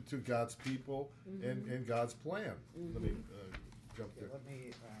to God's people and God's plan. Let me jump Yeah, there. let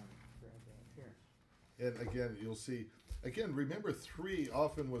me grab that here. And again, you'll see. Again, remember 3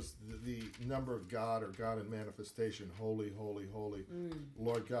 often was the number of God or God in manifestation. Holy, holy, holy,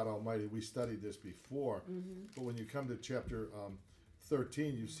 Lord God Almighty. We studied this before, but when you come to chapter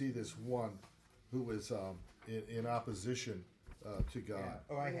 13, you see this one who is in opposition to God. Yeah.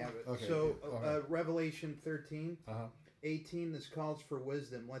 Oh, I have it. Okay. So, Go ahead. Revelation 13, Uh-huh. 18, this calls for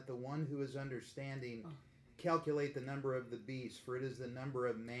wisdom. Let the one who is understanding calculate the number of the beast, for it is the number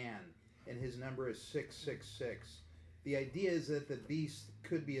of man, and his number is 666. The idea is that the beast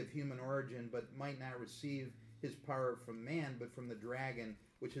could be of human origin, but might not receive his power from man, but from the dragon,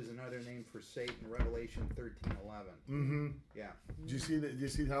 which is another name for Satan, Revelation 13:11. Mm-hmm. Yeah. Do you see that? Do you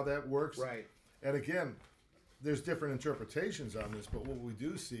see how that works? Right. And again, there's different interpretations on this, but what we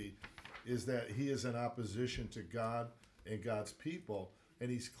do see is that he is in opposition to God and God's people, and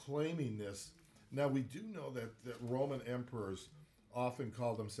he's claiming this. Now, we do know that Roman emperors often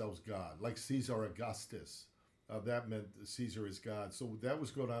call themselves God, like Caesar Augustus. That meant Caesar is God. So that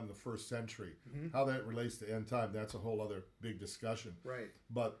was going on in the 1st century. How that relates to end time, that's a whole other big discussion. Right.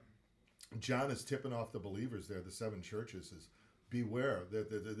 But John is tipping off the believers there, the 7 churches, is beware that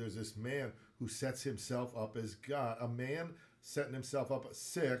there's this man who sets himself up as God. A man setting himself up at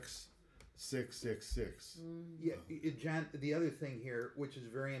 666. Yeah, John, the other thing here, which is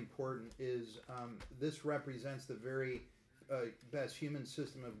very important, is this represents the very best human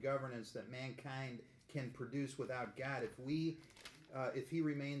system of governance that mankind can produce without God. If he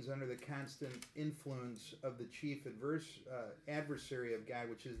remains under the constant influence of the chief adversary of God,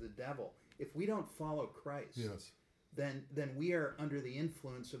 which is the devil, if we don't follow Christ, Yes. then we are under the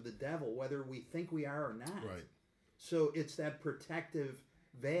influence of the devil, whether we think we are or not. Right. So it's that protective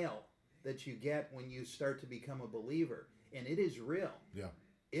veil that you get when you start to become a believer, and it is real. Yeah.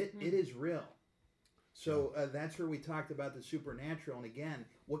 It is real. So that's where we talked about the supernatural. And again,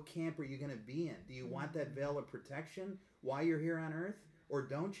 what camp are you going to be in? Do you want that veil of protection while you're here on earth, or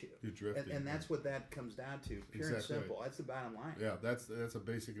don't you? You're drifting. And that's what that comes down to, pure and Exactly simple. That's the bottom line. Yeah, that's a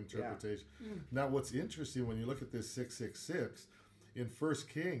basic interpretation. Now, what's interesting when you look at this 666 in 1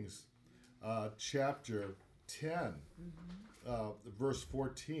 Kings chapter 10, verse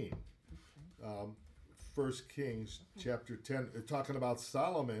 14. 1 Kings chapter 10, talking about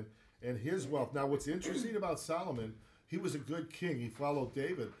Solomon and his wealth. Now, what's interesting about Solomon, he was a good king. He followed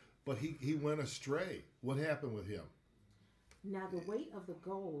David, but he went astray. What happened with him? Now the weight of the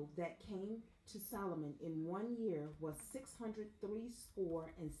gold that came to Solomon in 1 year was 603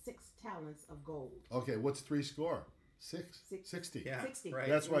 score and 6 talents of gold. Okay, what's three score? Six. 60. Yeah, 60. right.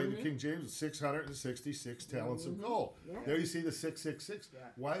 That's why the King James is 666 talents of gold. Yeah. There you see the 666. Yeah.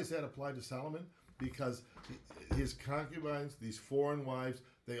 Why is that applied to Solomon? Because his concubines, these foreign wives,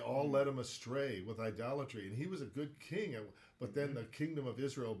 they all led him astray with idolatry. And he was a good king, but then the kingdom of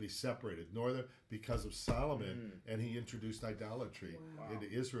Israel will be separated, northern, because of Solomon, and he introduced idolatry into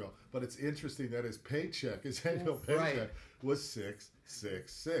Israel. But it's interesting that his paycheck, his annual paycheck, Right. was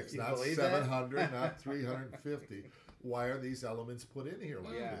 666, You not believe that? 700, not 350. Why are these elements put in here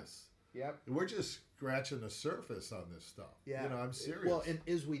like Yeah. this? Yep. We're just scratching the surface on this stuff. Yeah. You know, I'm serious. Well, and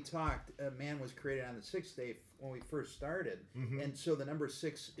as we talked, man was created on the sixth day when we first started, and so the number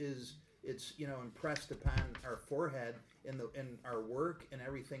 6 is it's impressed upon our forehead in our work and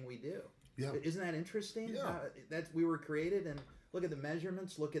everything we do. Yeah. Isn't that interesting? Yeah. That we were created, and look at the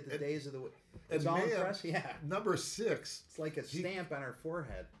measurements. Look at the days of the week. It's and all man, impressive. Yeah. number 6, It's like a stamp on our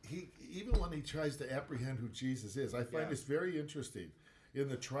forehead. he even when he tries to apprehend who Jesus is, I find Yeah. this very interesting. In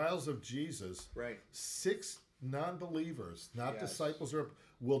the trials of Jesus, Right. 6 non-believers, not Yes. disciples,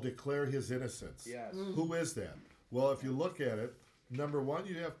 will declare his innocence. Yes. Who is that? Well, if you look at it, number 1,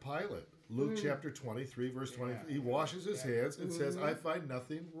 you have Pilate. Luke chapter 23, verse 20. Yeah. He washes his Yeah. hands and says, I find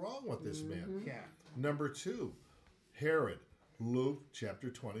nothing wrong with this man. Yeah. Number 2, Herod. Luke chapter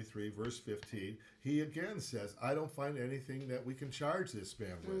 23, verse 15. He again says, I don't find anything that we can charge this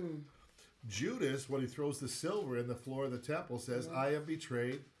man with. Judas, when he throws the silver in the floor of the temple, says, I have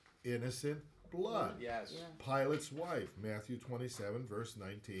betrayed innocent blood. Yes. Yeah. Pilate's wife, Matthew 27, verse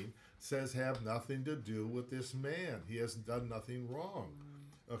 19, says, have nothing to do with this man. He has done nothing wrong.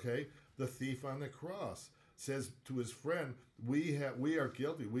 Okay? The thief on the cross says to his friend, we are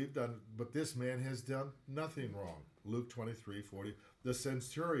guilty. We've done, but this man has done nothing wrong. Luke 23, 40. The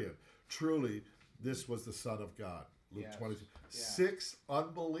centurion, truly, this was the Son of God. Luke Yes. 23. Yeah. 6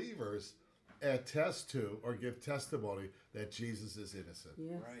 unbelievers attest to or give testimony that Jesus is innocent.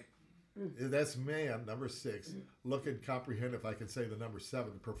 Yes. Right. That's man, number 6. Look and comprehend, if I can say the number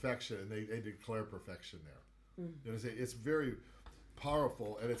 7, perfection, and they declare perfection there. You know, it's very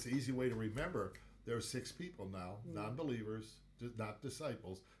powerful, and it's an easy way to remember. There are 6 people now, non-believers, not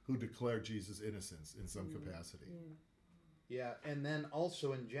disciples, who declare Jesus' innocence in some capacity. Yeah, and then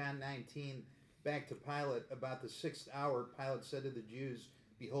also in John 19, back to Pilate, about the 6th hour, Pilate said to the Jews,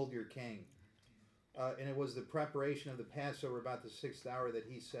 behold your king. And it was the preparation of the Passover about the 6th hour that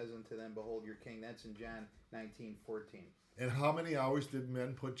he says unto them, behold your king. That's in John 19:14. And how many hours did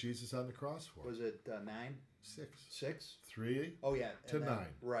men put Jesus on the cross for? Was it 9? 6. 6? 3 Oh, yeah. to and then- 9.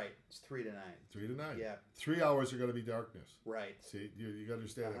 Right. It's 3 to 9. 3 to 9. Yeah. 3 hours are going to be darkness. Right. See, you got to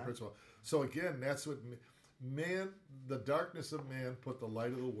understand that Uh-huh. principle. So again, that's what man, the darkness of man, put the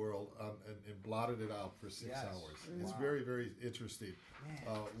light of the world and blotted it out for 6 Yes. hours. It's Wow. very, very interesting Man,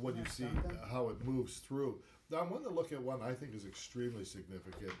 when you that's see something. how it moves through. Now, I want to look at one I think is extremely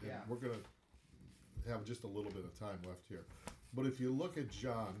significant, and Yeah. we're going to have just a little bit of time left here. But if you look at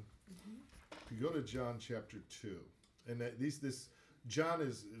John, if you go to John chapter 2, and this John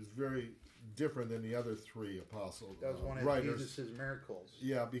is very different than the other 3 apostles That was one of writers. Jesus' miracles.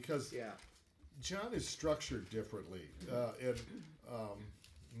 Yeah, because Yeah. John is structured differently. And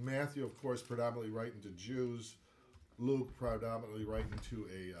Matthew, of course, predominantly writing to Jews. Luke, predominantly writing to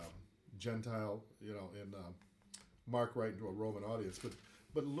a Gentile, and Mark writing to a Roman audience.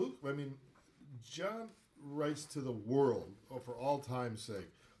 But Luke, John writes to the world for all time's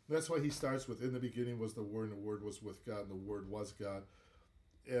sake. That's why he starts with, in the beginning was the Word, and the Word was with God, and the Word was God.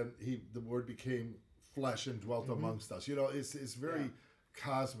 And the Word became flesh and dwelt amongst us. It's very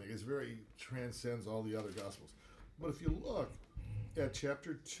cosmic. It's very transcends all the other Gospels. But if you look at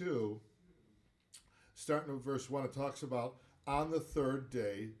chapter 2, starting with verse 1, it talks about, on the 3rd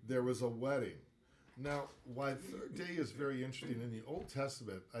day, there was a wedding. Now, why third day is very interesting in the Old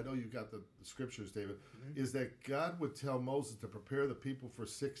Testament, I know you got the scriptures, David, is that God would tell Moses to prepare the people for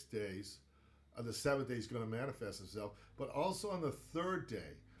 6 days. On the 7th day, he's going to manifest himself. But also on the 3rd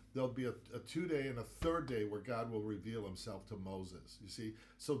day, there'll be a 2-day and a 3rd day where God will reveal himself to Moses. You see?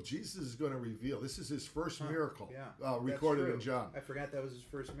 So Jesus is going to reveal. This is his first miracle Yeah. recorded That's in true. John. I forgot that was his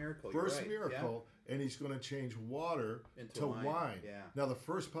first miracle. You're First right. miracle, and he's going to change water Into to wine. wine. Yeah. Now, the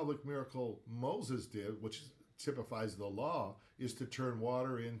first public miracle Moses did, which typifies the law, is to turn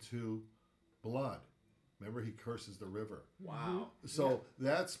water into blood. Remember, he curses the river. Wow. So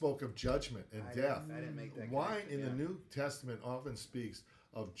that spoke of judgment and death. I didn't make that Wine connection, in the yeah. New Testament often speaks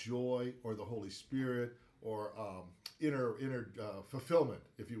of joy or the Holy Spirit inner fulfillment,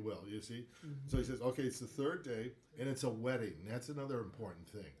 if you will. You see, so he says, okay, it's the third day, and it's a wedding. That's another important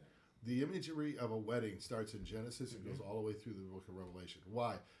thing. The imagery of a wedding starts in Genesis and goes all the way through the book of Revelation.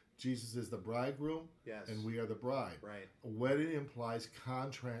 Why? Jesus is the bridegroom, Yes. and we are the bride. Right. A wedding implies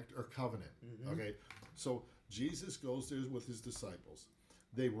contract or covenant. Okay, so Jesus goes there with his disciples.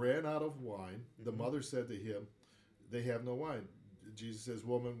 They ran out of wine. The mother said to him, "They have no wine." Jesus says,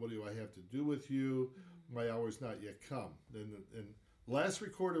 "Woman, what do I have to do with you? My hour is not yet come." And last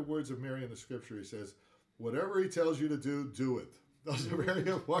recorded words of Mary in the scripture, he says, "Whatever he tells you to do, do it." Those are very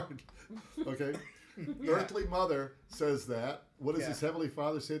important. Okay? Earthly mother says that. What does his heavenly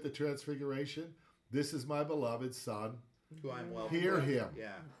father say at the transfiguration? "This is my beloved son. Who I'm well. Hear him."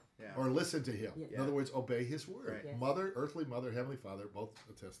 Yeah. Yeah. Or listen to him. Yeah. In other words, obey his word. Right. Yes. Mother, earthly mother, heavenly father, both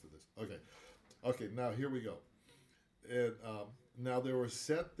attest to this. Okay, now here we go. And now there were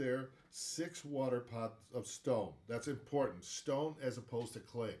set there 6 water pots of stone. That's important. Stone as opposed to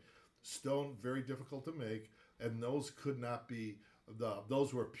clay. Stone, very difficult to make, and those could not be,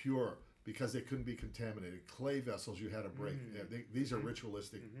 those were pure because they couldn't be contaminated. Clay vessels you had to break. These are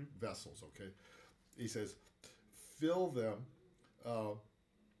ritualistic vessels, okay? He says, fill them.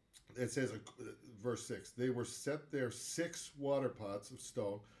 It says, verse 6, they were set there 6 water pots of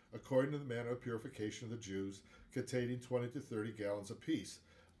stone, according to the manner of purification of the Jews, containing 20 to 30 gallons apiece.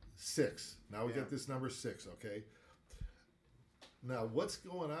 6. Now we get this number 6, okay? Now what's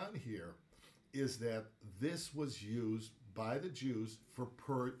going on here is that this was used by the Jews for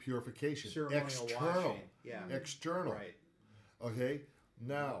purification. Ceremonial External. washing. Yeah. External. Right. Okay?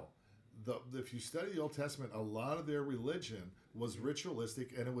 Now, if you study the Old Testament, a lot of their religion was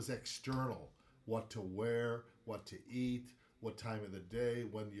ritualistic and it was external. What to wear, what to eat, what time of the day,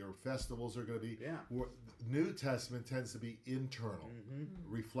 when your festivals are going to be. Yeah. New Testament tends to be internal,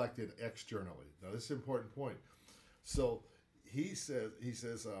 reflected externally. Now, this is an important point. So he says,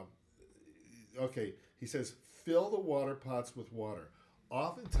 fill the water pots with water.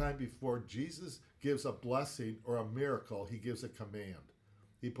 Oftentimes before Jesus gives a blessing or a miracle, he gives a command.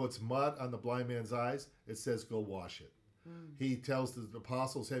 He puts mud on the blind man's eyes. It says, go wash it. He tells the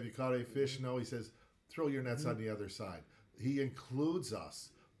apostles, have you caught any fish? No. He says, throw your nets on the other side. He includes us.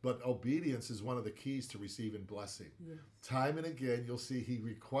 But obedience is one of the keys to receiving blessing. Yes. Time and again, you'll see he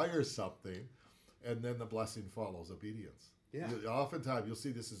requires something, and then the blessing follows obedience. Yeah. Oftentimes, you'll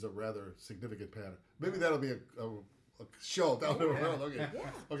see this is a rather significant pattern. Maybe that'll be a show down the road. Okay.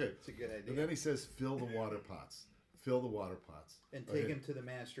 Okay. It's a good idea. And then he says, fill the water pots. Fill the water pots. And take him to the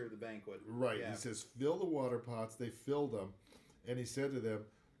master of the banquet. Right. Yeah. He says, fill the water pots. They filled them. And he said to them,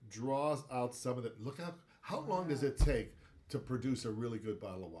 draw out some of the. Look how long does it take to produce a really good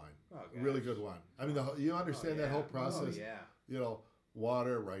bottle of wine? Oh, really gosh. good wine. I mean, you understand that whole process? Oh, yeah. You know,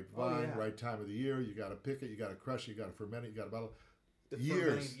 water, right vine, yeah. right time of the year. You got to pick it. You got to crush it. You got to ferment it. You got to bottle it. For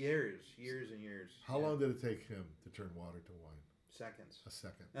Years. many years and years. How long did it take him to turn water to wine? Seconds. A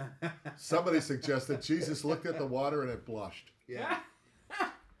second. Somebody suggested Jesus looked at the water and it blushed. Yeah.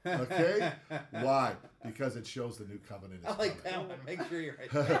 Okay? Why? Because it shows the new covenant is I like coming. that one. Make sure you're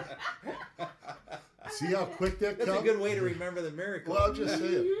right. See how quick that That's comes? a good way to remember the miracle. Well, I'm just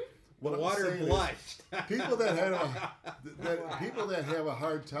saying. What the I'm water saying is, blushed. people that have a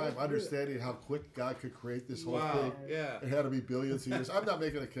hard time understanding how quick God could create this whole Wow. thing. Yeah. It had to be billions of years. I'm not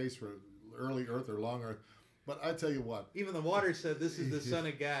making a case for early Earth or long Earth, but I tell you what. Even the water said, "This is the Son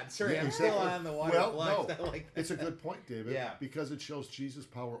of God." Sorry, Yeah, I'm exactly. still on the water Well, blushed. no, I like that. it's a good point, David. Yeah. Because it shows Jesus'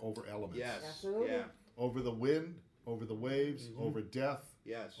 power over elements. Yes. Absolutely. Yeah. Over the wind, over the waves, over death,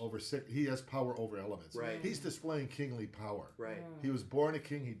 Yes. over sick. He has power over elements. Right. He's displaying kingly power. Right. He was born a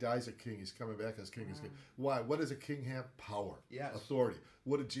king. He dies a king. He's coming back as king. As king. Why? What does a king have? Power. Yes. Authority.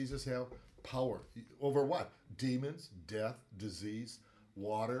 What did Jesus have? Power. Over what? Demons, death, disease,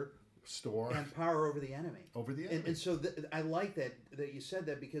 water, storm. And power over the enemy. Over the enemy. And so I like that you said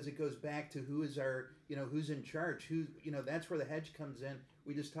that because it goes back to who is our, who's in charge. Who, that's where the hedge comes in.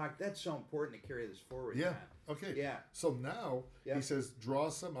 We just talked. That's so important to carry this forward. Yeah. Matt. Okay. Yeah. So now Yeah. he says, draw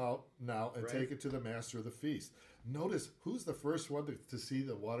some out now and Right. take it to the master of the feast. Notice who's the first one to see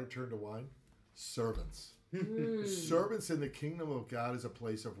the water turn to wine? Servants. Servants in the kingdom of God is a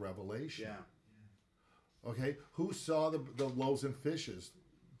place of revelation. Yeah. Okay. Who saw the loaves and fishes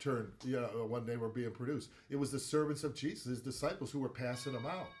turn when they were being produced? It was the servants of Jesus, his disciples, who were passing them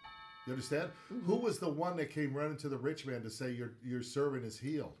out. You understand? Who was the one that came running to the rich man to say, your servant is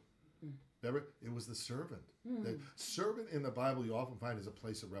healed? Remember? It was the servant. The servant in the Bible you often find is a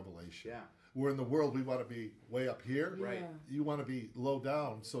place of revelation. Yeah. Where in the world we want to be way up here. Right. Yeah. You want to be low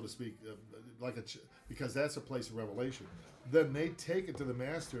down, so to speak, because that's a place of revelation. Then they take it to the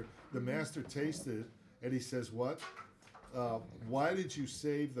master. The master tasted it, and he says, what? Why did you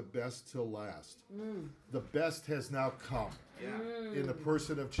save the best till last? The best has now come in the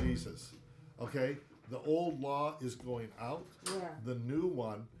person of Jesus. Okay? The old law is going out. Yeah. The new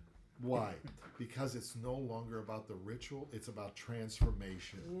one, why? Because it's no longer about the ritual, it's about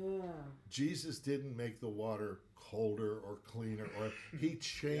transformation. Yeah. Jesus didn't make the water colder or cleaner, or he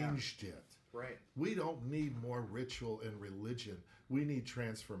changed it. Right. We don't need more ritual and religion. We need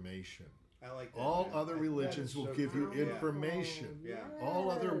transformation. I like that. All man. other I- religions that will is so give you true. information. Yeah. All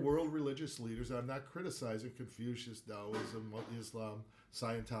other Yes. world religious leaders, I'm not criticizing Confucius, Taoism, Islam,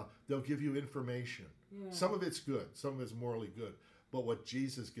 Scientology. They'll give you information. Yeah. Some of it's good, some of it's morally good. But what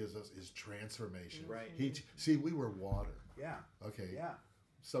Jesus gives us is transformation. Right. See, we were water. Yeah. Okay. Yeah.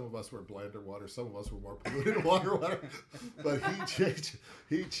 Some of us were blander water. Some of us were more polluted water. But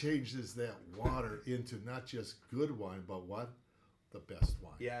he changes that water into not just good wine, but what? The best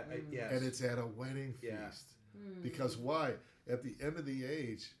wine. Yeah. Yes. And it's at a wedding feast. Yeah. Because why? At the end of the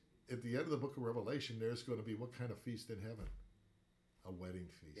age, at the end of the book of Revelation, there's going to be what kind of feast in heaven? A wedding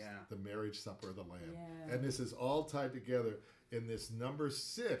feast. Yeah. The marriage supper of the Lamb. Yeah. And this is all tied together in this number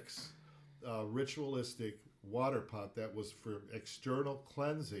 6 ritualistic water pot that was for external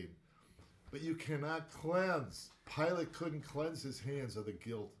cleansing. But you cannot cleanse. Pilate couldn't cleanse his hands of the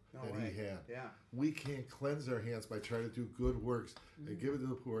guilt that right. he had. Yeah. We can't cleanse our hands by trying to do good works and give it to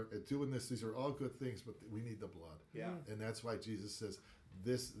the poor and doing this. These are all good things, but we need the blood. Yeah. And that's why Jesus says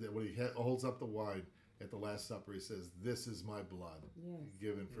that when he holds up the wine at the Last Supper, he says, "This is my blood, Yes.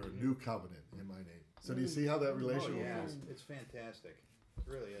 given for a new covenant in my name." So do you see how that Oh, relation yeah. works? It's fantastic. It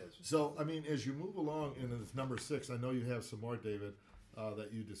really is. So, I mean, as you move along into this number 6, I know you have some more, David,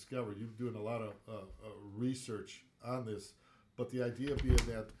 that you discovered. You're doing a lot of research on this, but the idea being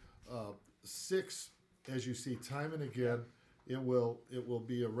that 6, as you see time and again, it will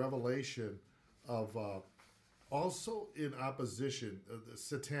be a revelation of also in opposition,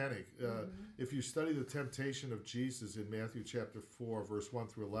 satanic. If you study the temptation of Jesus in Matthew chapter 4, verse 1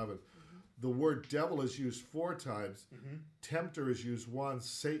 through 11, the word devil is used 4 times. Tempter is used once.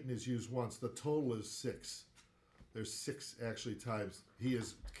 Satan is used once. The total is 6. There's 6 actually times he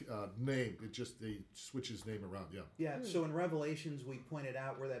is named. It just they switch his name around. Yeah. Yeah, so in Revelations, we pointed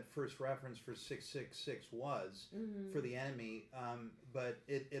out where that first reference for 666 was for the enemy, but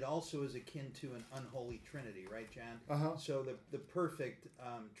it also is akin to an unholy trinity, right, John? Uh-huh. So the perfect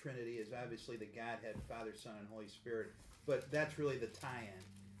trinity is obviously the Godhead, Father, Son, and Holy Spirit, but that's really the tie-in.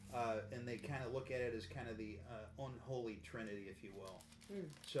 And they kind of look at it as kind of the unholy trinity, if you will.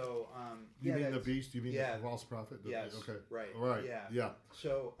 So, You mean the that's- beast? You mean yeah. the false prophet? Yes, Okay. right, All right. yeah. Yeah.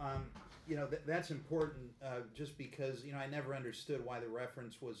 So, that's important just because, I never understood why the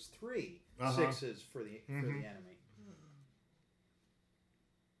reference was 3 sixes for the enemy.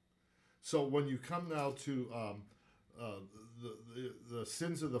 So when you come now to the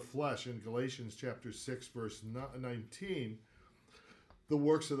sins of the flesh in Galatians chapter 6, verse 19, the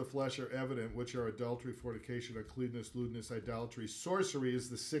works of the flesh are evident, which are adultery, fornication, uncleanness, lewdness, idolatry. Sorcery is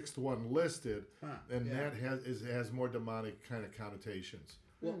the 6th one listed, and yeah. that has more demonic kind of connotations.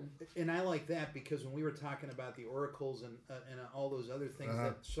 Well, and I like that because when we were talking about the oracles and all those other things,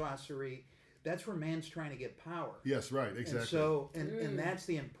 that sorcery, that's where man's trying to get power. Yes, right, exactly. And so, and that's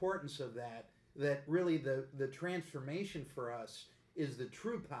the importance of that really the transformation for us is the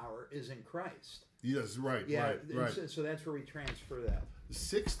true power is in Christ. Yes, right, Yeah, right. So that's where we transfer that.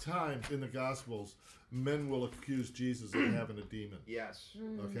 6 times in the Gospels, men will accuse Jesus of having a demon. Yes.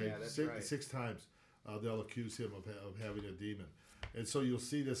 Okay, Yeah, that's 6, right. 6 times they'll accuse him of having a demon. And so you'll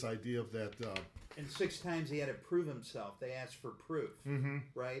see this idea of that. And 6 times he had to prove himself. They asked for proof,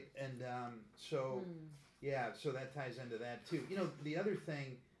 right? And so that ties into that too. The other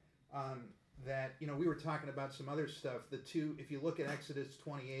thing that we were talking about some other stuff. If you look at Exodus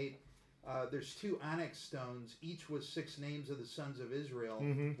 28, there's 2 onyx stones, each with 6 names of the sons of Israel,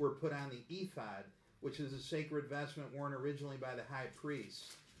 were put on the ephod, which is a sacred vestment worn originally by the high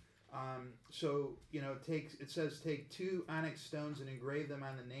priest. It says take 2 onyx stones and engrave them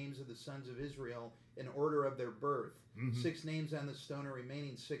on the names of the sons of Israel in order of their birth. 6 names on the stone and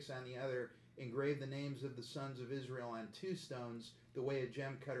remaining 6 on the other. Engrave the names of the sons of Israel on 2 stones, the way a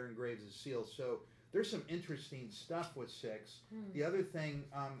gem cutter engraves a seal. So there's some interesting stuff with 6. The other thing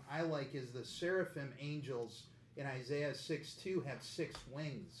I like is the seraphim angels in Isaiah 6:2 have 6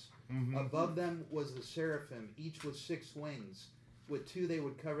 wings. Above them was the seraphim, each with 6 wings. With 2 they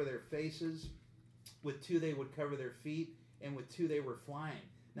would cover their faces, with 2 they would cover their feet, and with 2 they were flying.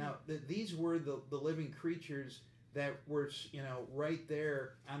 Now, these were the living creatures that we're, right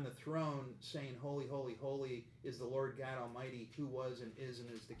there on the throne saying, "Holy, holy, holy is the Lord God Almighty, who was and is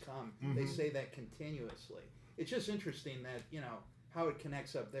to come." Mhm. They say that continuously. It's just interesting that how it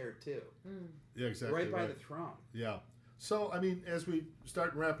connects up there too, Yeah, exactly. right by the throne. Yeah. So, I mean, as we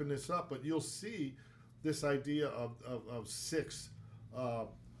start wrapping this up, but you'll see this idea of six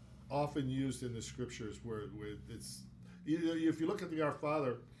often used in the scriptures where it's, if you look at the Our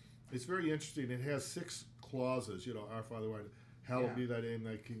Father, it's very interesting. It has 6 clauses, Our Father, who art, hallowed be thy name,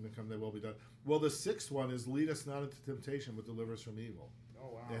 thy kingdom come, thy will be done. Well, the 6th one is lead us not into temptation, but deliver us from evil. Oh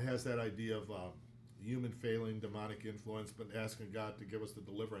wow! It has that idea of human failing, demonic influence, but asking God to give us the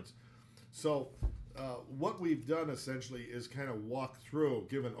deliverance. So, what we've done essentially is kind of walk through,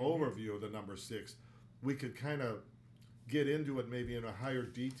 give an overview of the number 6. We could kind of get into it maybe in a higher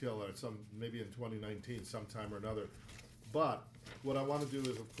detail at maybe in 2019 sometime or another. But what I want to do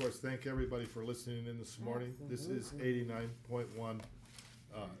is, of course, thank everybody for listening in this morning. This is 89.1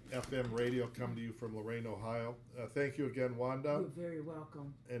 FM radio coming to you from Lorain, Ohio. Thank you again, Wanda You're very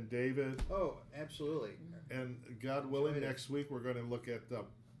welcome. and David. Oh, absolutely. And God willing, Enjoyed it. next week we're going to look at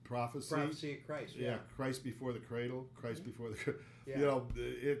prophecy. Prophecy of Christ. Yeah, Christ before the cradle. Christ before the. Yeah.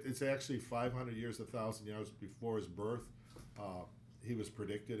 It's actually 500 years, 1,000 years before his birth. He was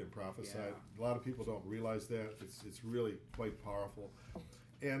predicted and prophesied. A lot of people don't realize that. It's really quite powerful.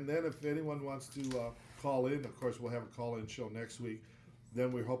 And then if anyone wants to call in, of course, we'll have a call-in show next week.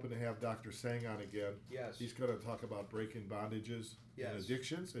 Then we're hoping to have Dr. Sang on again. Yes. He's going to talk about breaking bondages and Yes.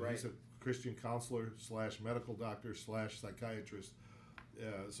 addictions. And Right. he's a Christian counselor / medical doctor / psychiatrist.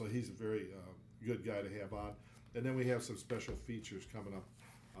 So he's a very good guy to have on. And then we have some special features coming up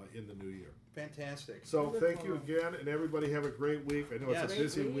in the new year. Fantastic. So thank you again, and everybody have a great week. I know it's a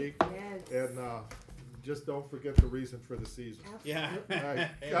busy week. Yes. And just don't forget the reason for the season. Yeah. All right.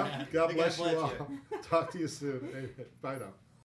 Amen. God bless you God all. Talk to you soon. Bye now.